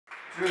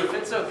Drew, if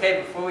it's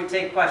okay, before we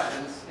take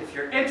questions, if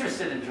you're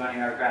interested in joining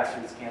our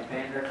grassroots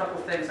campaign, there are a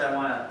couple things I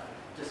want to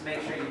just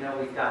make sure you know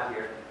we've got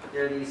here.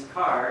 There are these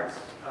cards,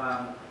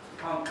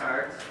 home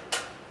cards,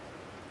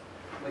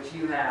 which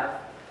you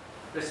have.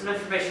 There's some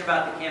information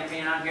about the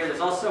campaign on here. There's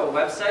also a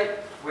website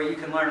where you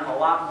can learn a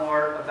lot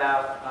more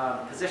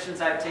about positions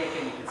I've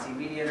taken. You can see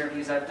media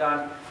interviews I've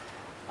done.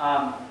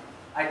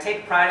 I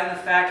take pride in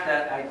the fact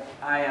that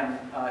I am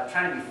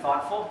trying to be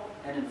thoughtful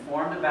and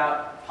informed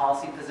about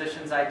policy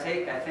positions I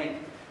take. I think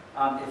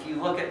if you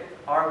look at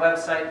our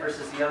website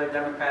versus the other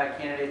Democratic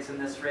candidates in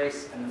this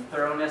race and the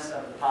thoroughness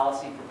of the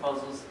policy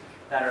proposals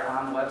that are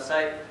on the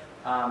website,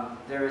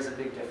 there is a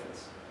big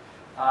difference.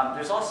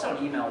 There's also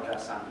an email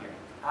address on here.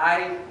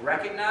 I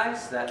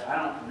recognize that I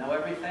don't know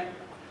everything.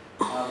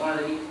 One of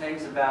the neat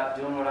things about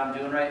doing what I'm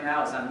doing right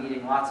now is I'm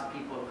meeting lots of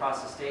people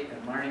across the state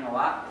and learning a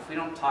lot. If we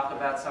don't talk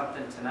about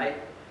something tonight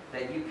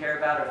that you care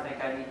about or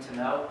think I need to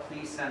know,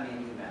 please send me an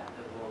email.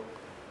 It will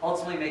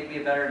ultimately make me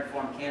a better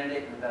informed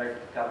candidate and a better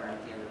governor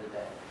at the end of the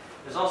day.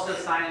 There's also a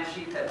sign-in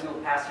sheet that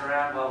we'll pass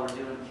around while we're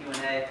doing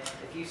Q&A.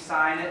 If you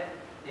sign it,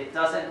 it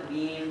doesn't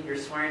mean you're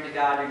swearing to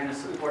God you're going to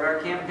support our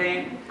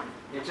campaign.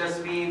 It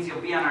just means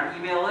you'll be on our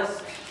email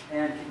list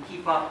and can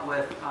keep up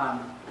with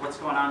what's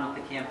going on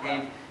with the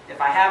campaign. If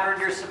I have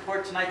earned your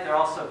support tonight, there are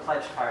also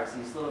pledge cards,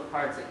 these little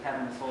cards that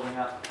Kevin is holding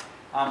up.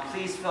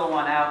 Please fill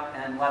one out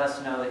and let us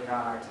know that you're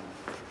on our team.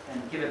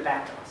 And give it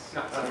back to us.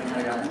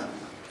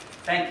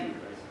 Thank you.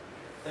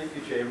 Thank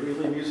you, Jay.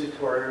 Really music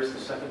to our ears, the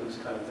sentiments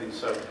kind of thing.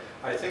 So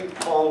I think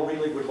Paul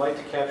really would like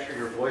to capture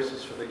your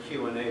voices for the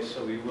Q&A,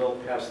 so we will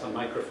pass the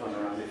microphone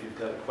around if you've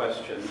got a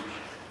question.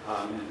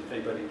 And if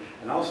anybody,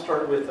 and I'll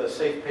start with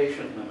safe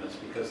patient limits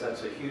because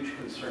that's a huge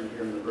concern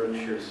here in the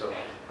Berkshire. So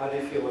how do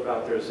you feel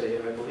about there's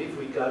I believe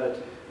we got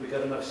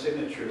enough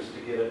signatures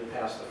to get it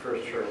past the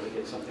first hurdle to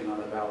get something on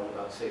the ballot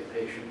about safe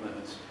patient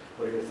limits.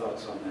 What are your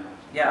thoughts on that?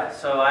 Yeah,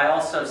 so I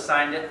also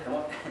signed it.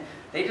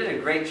 They did a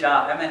great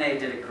job. MNA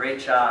did a great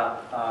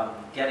job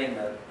getting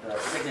the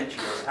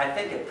signatures. I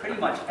think at pretty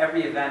much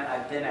every event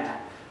I've been at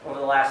over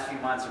the last few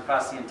months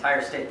across the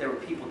entire state, there were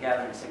people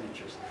gathering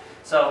signatures.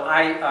 So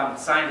I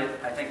signed it,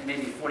 I think,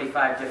 maybe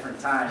 45 different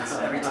times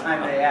every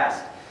time they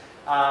asked.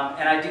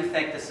 And I do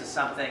think this is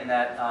something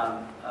that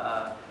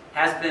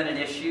has been an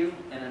issue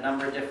in a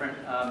number of different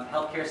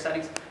healthcare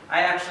settings.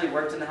 I actually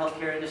worked in the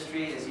healthcare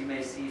industry, as you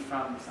may see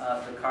from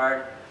the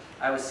card.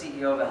 I was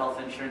CEO of a health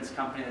insurance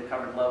company that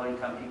covered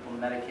low-income people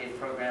in the Medicaid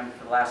program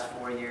for the last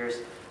 4 years.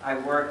 I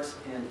worked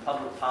in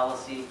public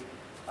policy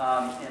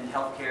in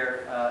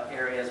healthcare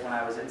areas when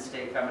I was in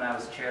state government. I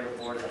was chair of the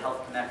board of the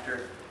Health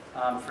Connector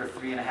for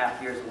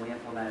 3.5 years when we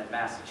implemented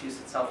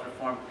Massachusetts health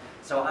reform.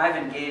 So I've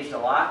engaged a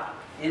lot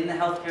in the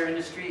healthcare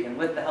industry and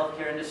with the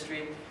healthcare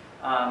industry.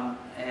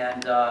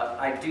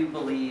 I do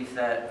believe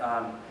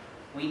that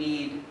we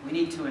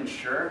need to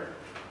ensure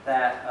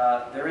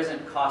that there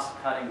isn't cost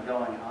cutting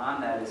going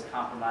on that is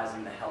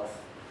compromising the health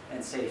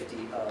and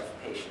safety of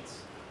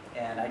patients.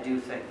 And I do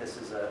think this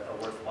is a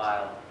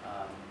worthwhile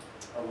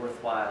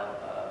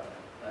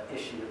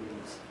issue that we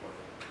need to support.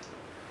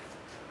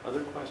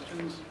 Other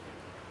questions?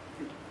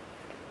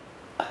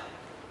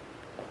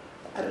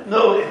 I don't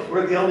know if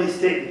we're the only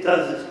state that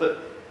does this, but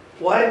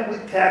why do we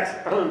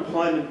tax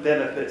unemployment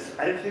benefits?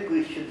 I think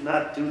we should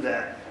not do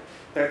that.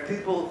 There are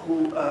people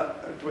who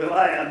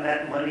rely on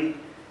that money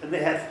and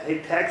they have to pay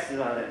taxes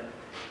on it.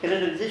 And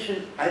in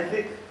addition, I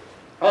think,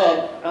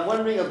 I'm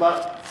wondering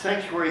about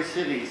sanctuary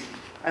cities.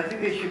 I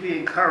think they should be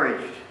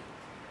encouraged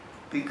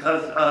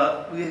because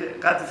we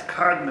got this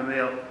card in the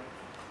mail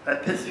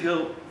that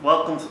Pittsfield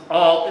welcomes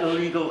all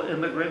illegal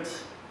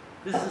immigrants.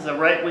 This is a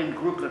right-wing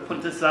group that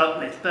put this out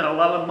and they spent a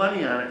lot of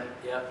money on it.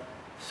 Yep.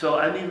 So,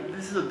 I mean,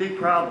 this is a big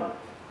problem.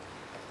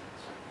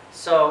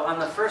 So on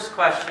the first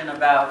question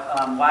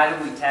about why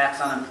do we tax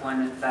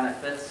unemployment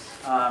benefits,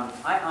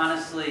 I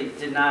honestly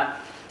did not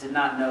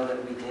know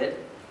that we did.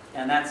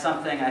 And that's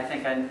something I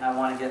think I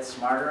want to get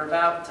smarter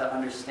about to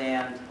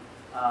understand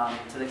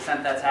to the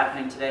extent that's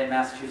happening today in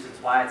Massachusetts,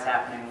 why it's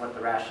happening, what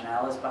the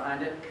rationale is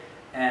behind it.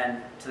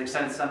 And to the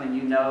extent it's something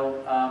you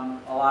know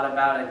a lot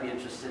about, I'd be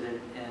interested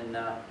in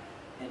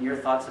your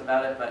thoughts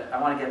about it. But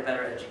I want to get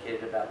better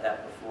educated about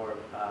that before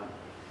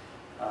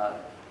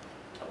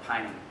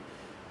opining.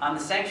 On the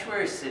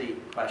sanctuary city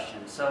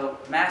question, so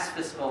Mass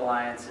Fiscal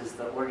Alliance is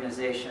the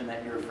organization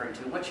that you're referring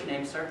to. What's your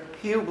name, sir?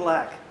 Hugh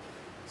Black.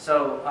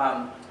 So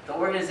the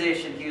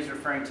organization Hugh's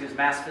referring to is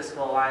Mass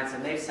Fiscal Alliance,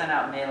 and they've sent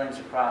out mailings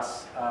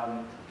across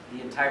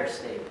the entire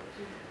state.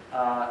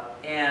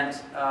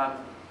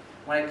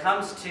 When it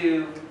comes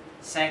to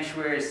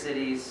sanctuary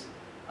cities,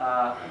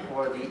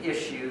 or the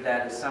issue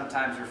that is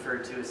sometimes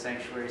referred to as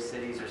sanctuary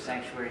cities or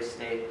sanctuary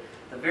state,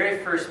 the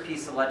very first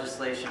piece of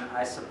legislation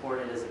I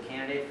supported as a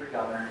candidate for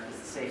governor is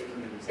the Safe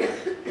Communities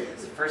Act.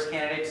 It's the first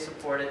candidate to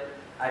support it.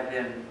 I've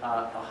been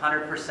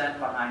 100%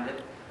 behind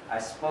it.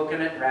 I've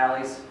spoken at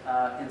rallies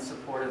in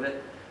support of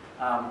it.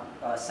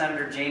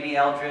 Senator Jamie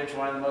Eldridge,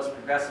 one of the most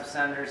progressive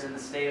senators in the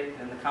state,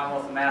 in the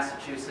Commonwealth of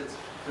Massachusetts,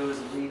 who was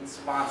the lead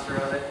sponsor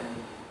of it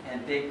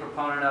and big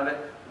proponent of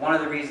it, One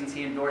of the reasons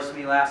he endorsed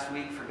me last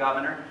week for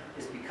governor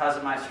is because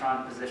of my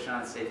strong position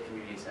on the Safe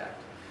Communities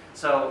Act.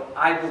 So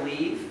I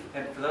believe,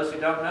 and for those who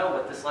don't know,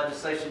 what this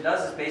legislation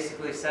does is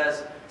basically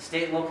says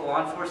state and local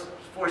law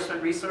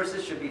enforcement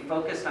resources should be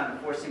focused on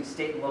enforcing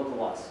state and local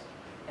laws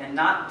and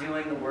not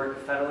doing the work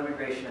of federal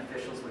immigration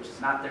officials, which is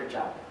not their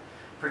job.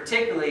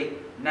 Particularly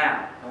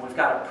now, when we've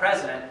got a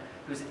president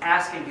who's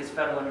asking his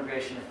federal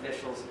immigration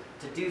officials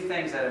to do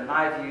things that, in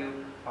my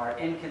view, are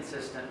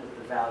inconsistent with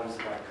the values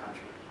of our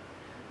country.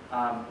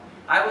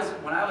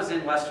 When I was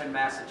in Western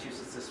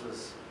Massachusetts, this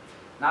was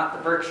not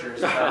the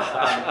Berkshires, but,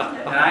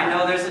 and I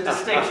know there's a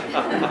distinction.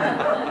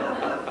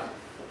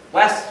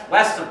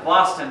 West of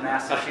Boston,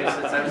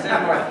 Massachusetts, I was in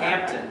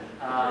Northampton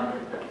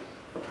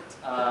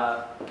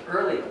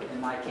early in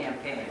my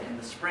campaign, in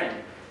the spring.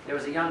 There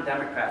was a Young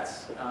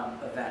Democrats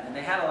event, and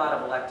they had a lot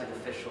of elected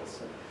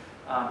officials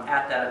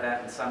at that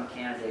event and some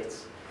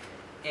candidates.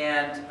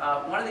 And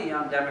one of the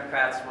Young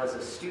Democrats was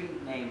a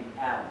student named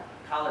Adam,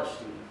 a college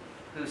student,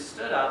 who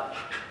stood up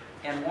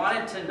and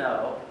wanted to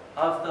know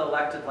of the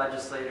elected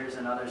legislators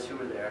and others who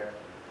were there,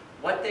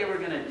 what they were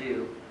going to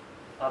do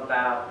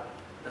about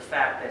the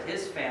fact that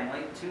his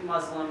family, 2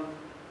 Muslim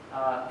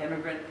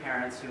immigrant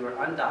parents who were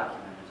undocumented,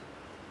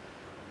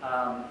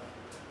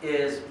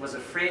 was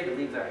afraid to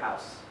leave their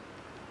house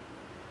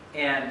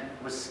and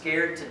was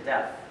scared to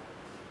death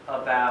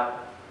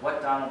about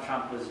what Donald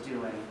Trump was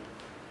doing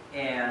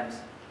and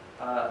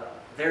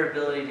their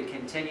ability to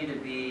continue to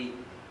be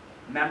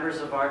members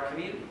of our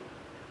community.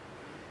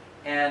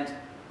 And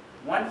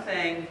one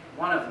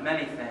of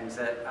many things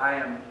that I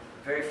am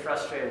very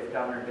frustrated with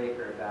Governor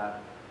Baker about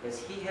is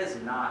he has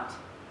not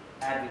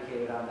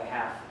advocated on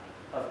behalf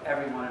of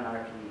everyone in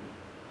our community.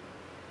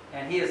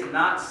 And he has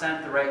not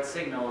sent the right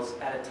signals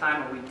at a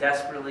time when we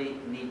desperately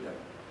need them.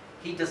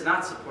 He does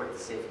not support the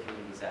Safe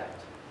Communities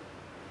Act.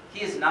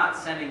 He is not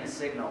sending a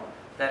signal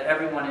that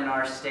everyone in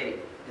our state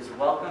is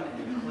welcome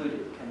and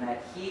included, and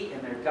that he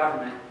and their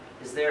government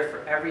is there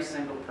for every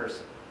single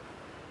person.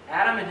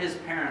 Adam and his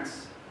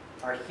parents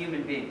are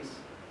human beings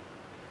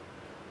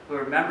who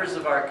are members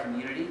of our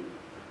community,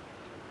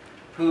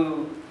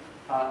 who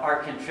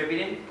are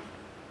contributing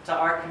to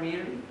our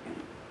community,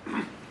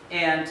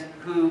 and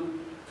who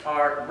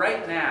are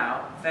right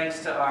now,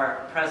 thanks to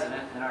our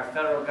president and our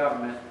federal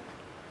government,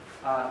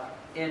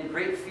 in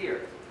great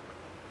fear.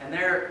 And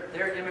there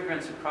are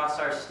immigrants across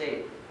our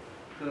state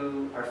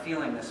who are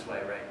feeling this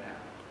way right now.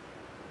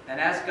 And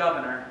as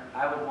governor,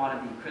 I would want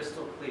to be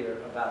crystal clear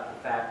about the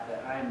fact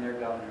that I am their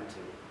governor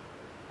too.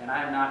 And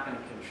I am not going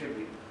to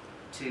contribute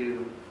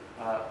to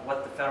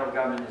what the federal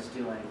government is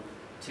doing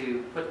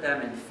to put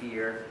them in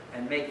fear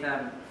and make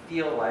them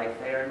feel like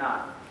they are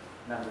not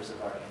members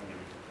of our community.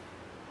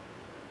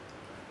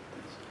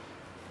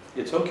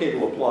 It's okay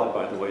to applaud,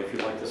 by the way, if you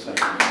like the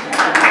sentence.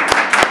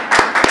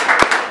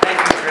 Thank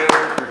you,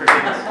 Trevor.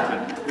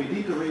 We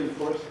need to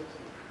reinforce it.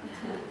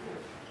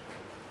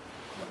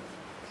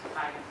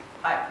 Hi,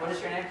 Hi, what is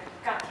your name?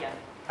 Katya.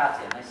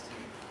 Katya, nice to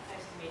meet you.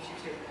 Nice to meet you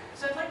too.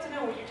 So I'd like to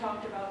know, when you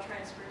talked about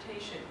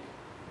transportation,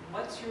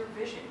 what's your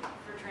vision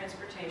for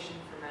transportation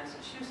for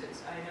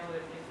Massachusetts? I know that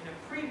in a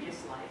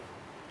previous life,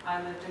 I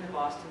lived in the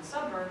Boston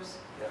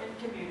suburbs and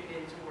commuted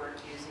into work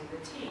using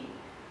the T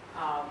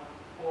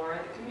or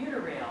the commuter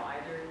rail,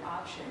 either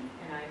option.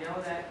 And I know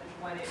that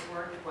when it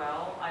worked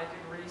well, I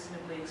could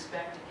reasonably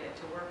expect to get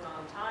to work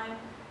on time.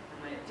 And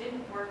when it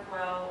didn't work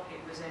well, it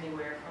was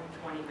anywhere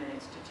from 20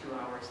 minutes to 2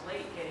 hours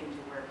late getting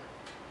to work.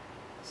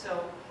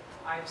 So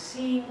I've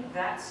seen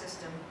that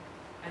system,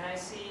 and I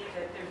see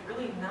that there's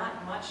really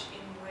not much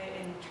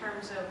in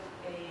terms of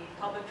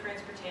a public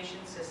transportation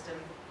system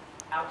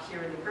out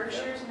here in the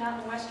Berkshires and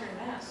out in Western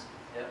Mass.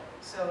 Yep.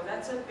 So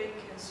that's a big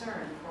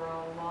concern for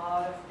a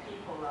lot of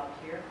people out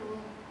here who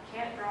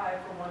can't drive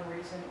for one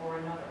reason or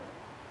another.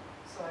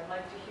 So I'd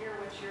like to hear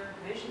what your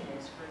vision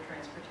is for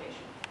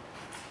transportation.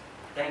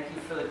 Thank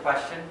you for the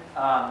question.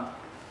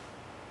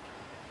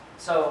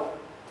 So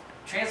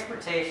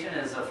transportation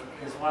is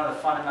one of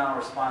the fundamental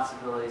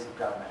responsibilities of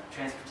government.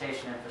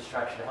 Transportation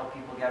infrastructure to help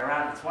people get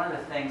around. It's one of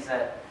the things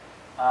that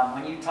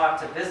when you talk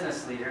to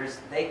business leaders,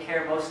 they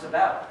care most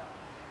about.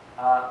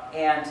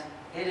 And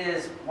it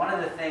is one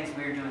of the things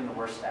we're doing the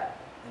worst at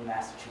in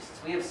Massachusetts.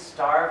 We have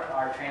starved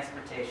our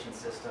transportation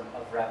system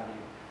of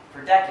revenue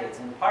for decades,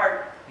 in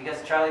part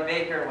because Charlie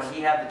Baker, when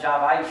he had the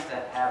job I used to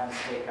have in the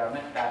state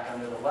government back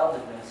under the Weld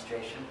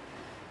administration,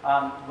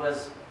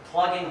 was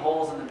plugging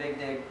holes in the Big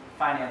Dig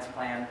finance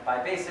plan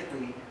by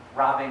basically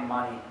robbing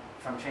money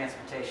from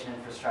transportation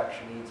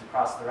infrastructure needs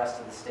across the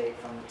rest of the state,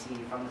 from the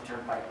T, from the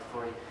Turnpike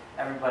Authority,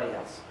 everybody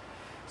else.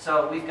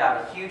 So we've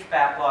got a huge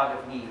backlog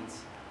of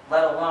needs,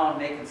 let alone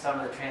making some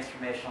of the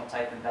transformational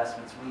type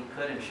investments we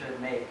could and should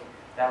make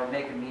that would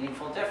make a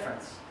meaningful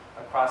difference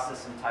across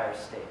this entire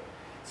state.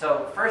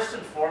 So first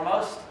and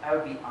foremost, I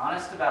would be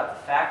honest about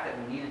the fact that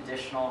we need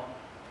additional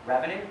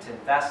revenue to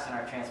invest in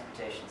our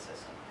transportation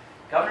system.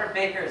 Governor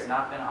Baker has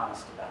not been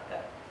honest about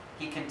that.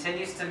 He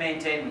continues to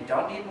maintain we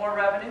don't need more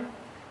revenue,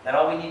 that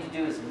all we need to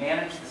do is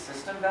manage the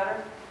system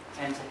better,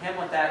 and to him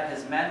what that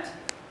has meant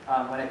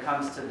when it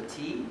comes to the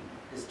T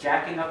is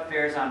jacking up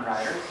fares on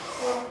riders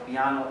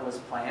beyond what was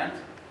planned,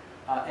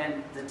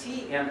 and the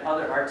T and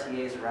other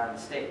RTAs around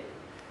the state.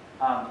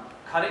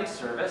 Cutting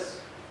service,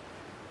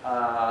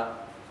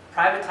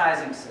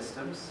 privatizing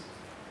systems,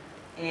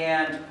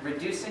 and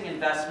reducing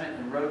investment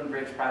in road and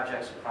bridge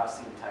projects across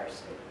the entire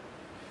state.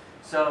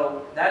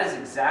 So that is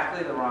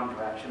exactly the wrong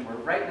direction.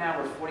 Right now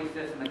we're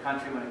 45th in the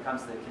country when it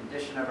comes to the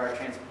condition of our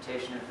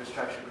transportation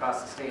infrastructure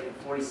across the state, and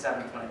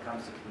 47th when it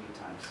comes to commute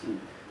times.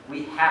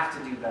 We have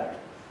to do better.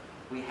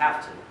 We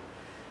have to.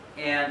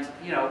 And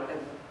you know,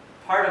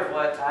 part of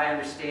what I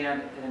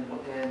understand in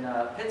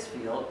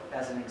Pittsfield,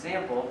 as an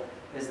example,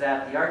 is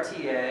that the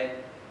RTA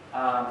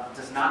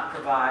does not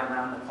provide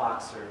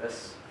round-the-clock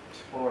service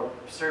or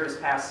service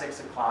past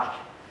 6 o'clock.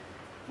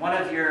 One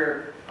of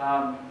your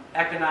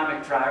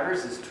economic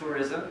drivers is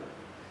tourism.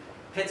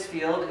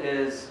 Pittsfield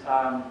is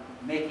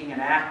making an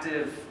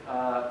active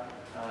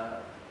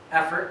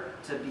effort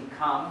to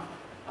become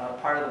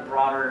part of the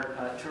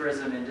broader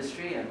tourism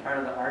industry and part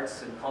of the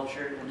arts and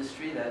culture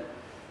industry that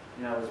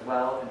is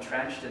well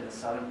entrenched in the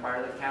southern part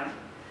of the county.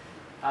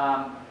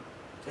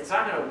 It's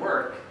not going to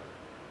work,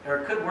 or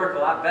it could work a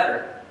lot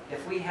better,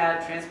 if we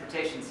had a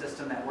transportation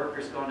system that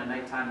workers going to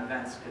nighttime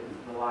events could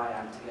rely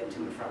on to get to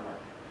and from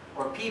work.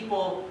 Or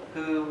people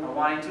who are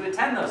wanting to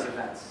attend those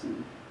events,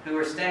 who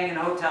are staying in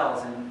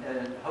hotels, in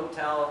a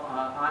hotel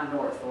on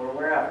North or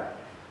wherever,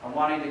 are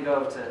wanting to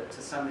go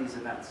to some of these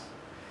events.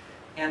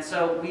 And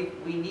so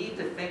we need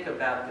to think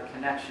about the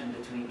connection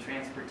between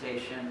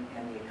transportation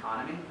and the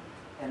economy,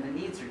 and the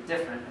needs are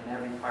different in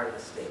every part of the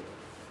state.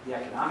 The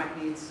economic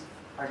needs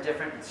are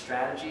different, and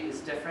strategy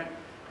is different,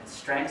 and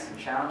strengths and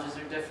challenges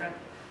are different.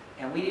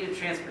 And we need a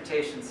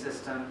transportation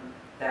system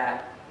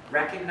that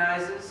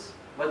recognizes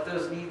what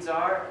those needs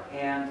are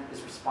and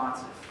is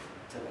responsive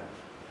to them.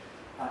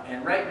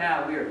 And right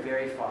now, we are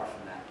very far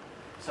from that.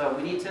 So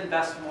we need to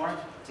invest more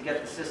to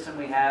get the system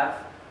we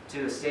have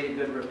to a state of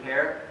good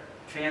repair,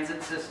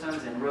 transit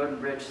systems and roads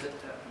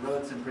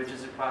and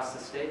bridges across the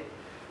state.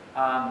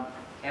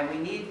 And we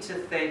need to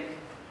think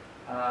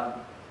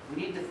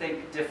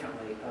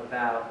differently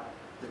about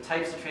the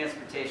types of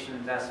transportation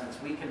investments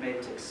we can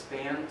make to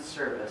expand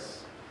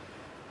service.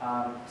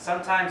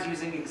 Sometimes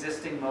using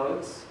existing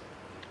modes,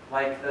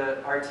 like the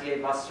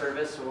RTA bus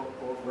service,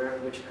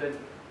 which could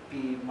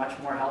be much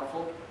more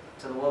helpful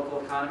to the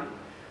local economy,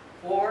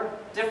 or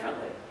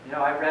differently.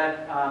 I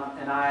read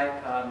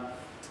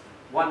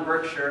one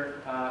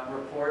Berkshire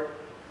report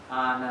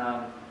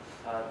on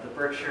the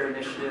Berkshire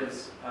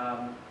Initiative's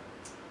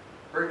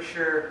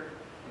Berkshire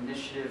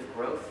Initiative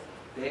Growth,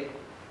 BIG.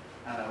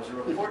 It was a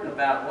report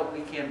about what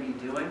we can be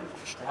doing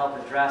to help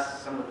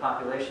address some of the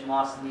population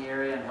loss in the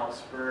area and help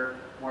spur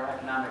more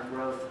economic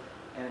growth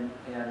and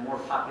more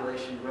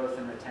population growth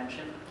and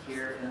retention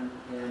here in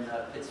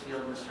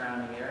Pittsfield and the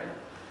surrounding area.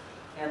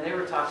 And they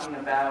were talking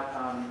about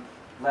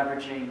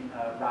leveraging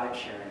ride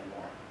sharing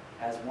more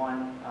as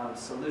one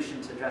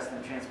solution to address the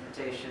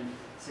transportation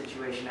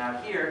situation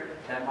out here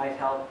that might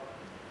help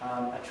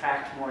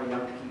attract more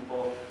young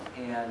people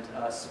and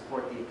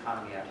support the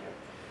economy out here.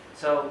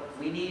 So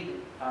we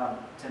need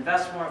to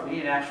invest more. We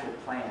need an actual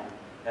plan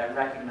that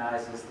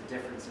recognizes the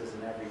differences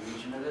in every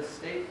region of this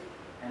state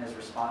and is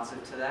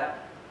responsive to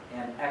that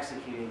and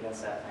executing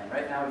against that plan.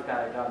 Right now we've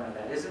got a government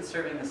that isn't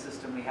serving the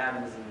system we have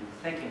and isn't even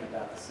thinking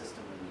about the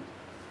system we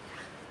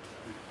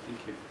need.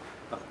 Thank you.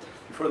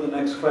 Before the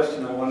next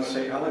question, I want to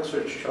say Alex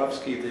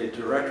Rachkovsky, the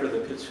director of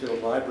the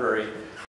Pittsfield Library,